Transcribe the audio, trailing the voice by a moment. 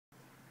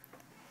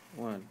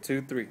1,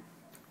 2, 3.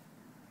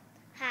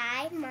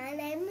 Hi, my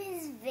name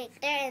is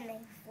Victor and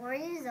I'm 4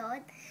 years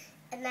old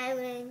and I'm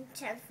going to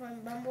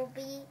transform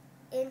Bumblebee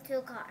into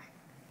a car.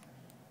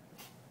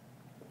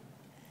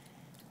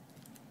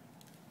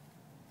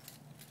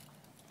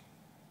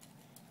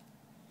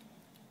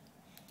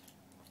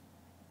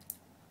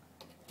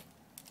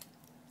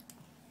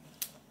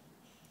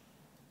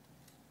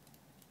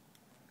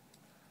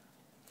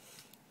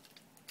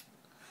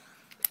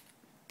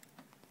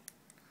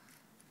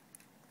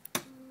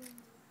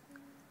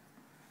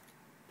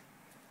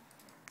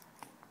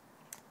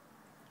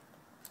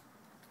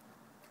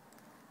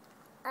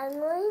 I'm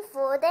going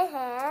for the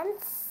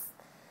hands.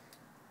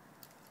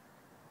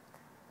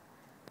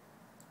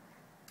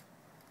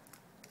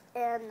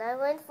 And I'm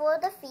going for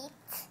the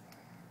feet.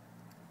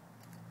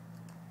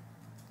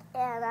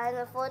 And I'm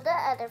going for the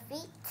other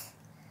feet.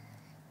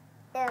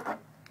 And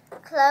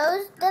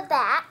close the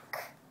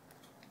back.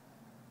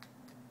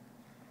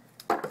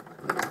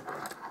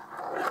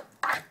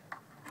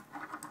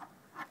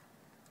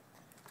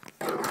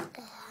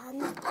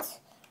 And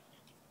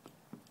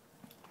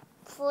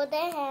for the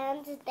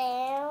hands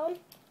down.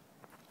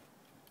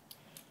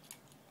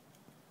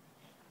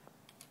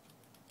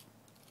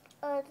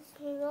 Oh,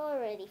 this is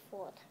already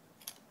full.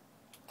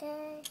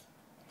 Okay.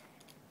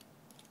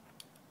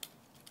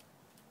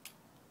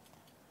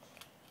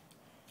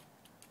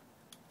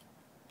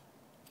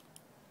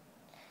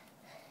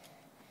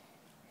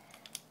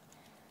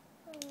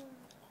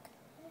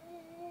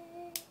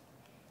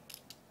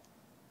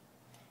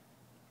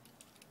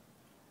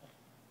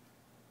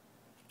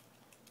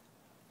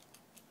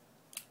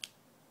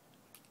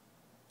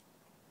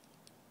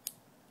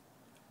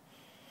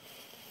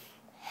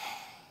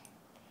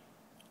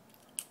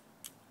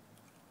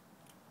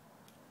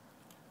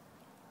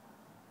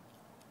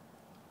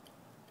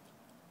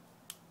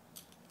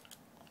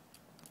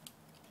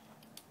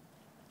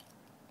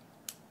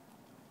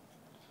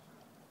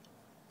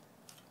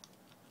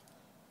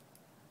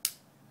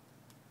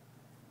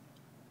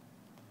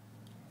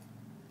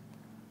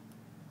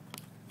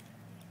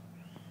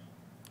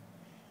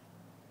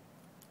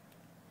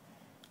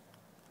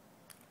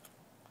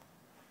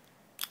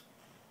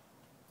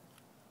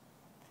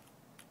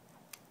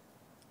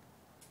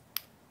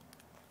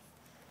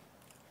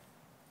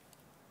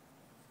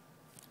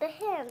 The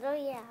hands, oh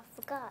yeah, I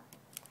forgot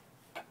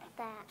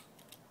that.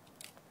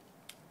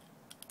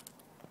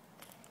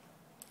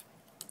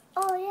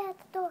 Oh yeah,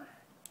 the door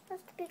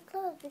has to be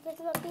closed because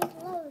it's not being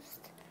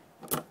closed.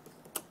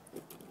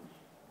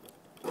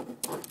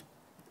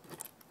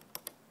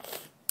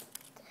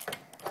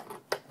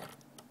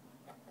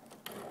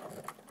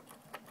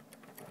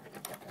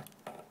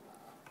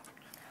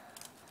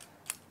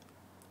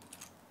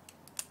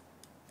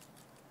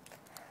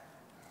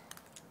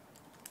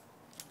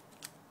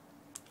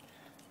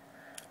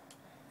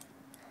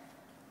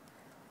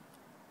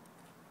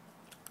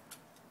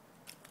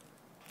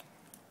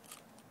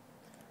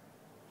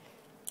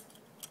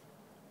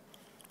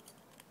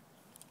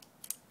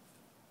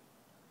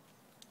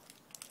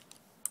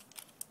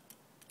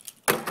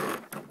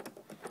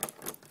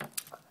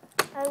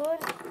 I will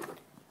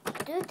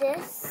do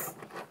this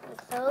and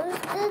close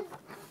the.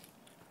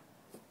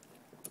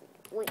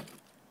 Wait.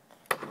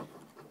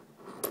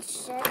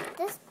 Shut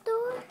this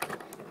door,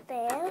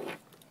 bam,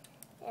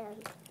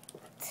 and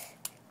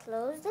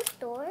close this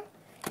door,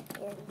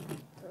 and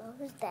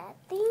close that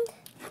thing,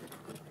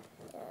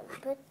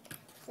 and put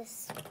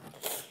this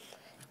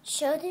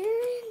shoulder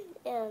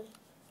in, and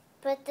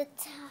put the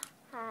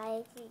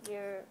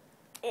tiger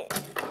in.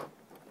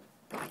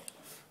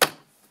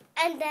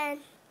 And then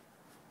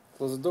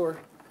Close the door.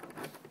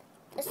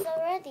 it's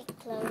already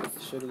closed.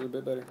 Show it a little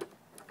bit better.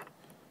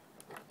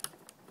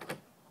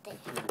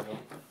 There.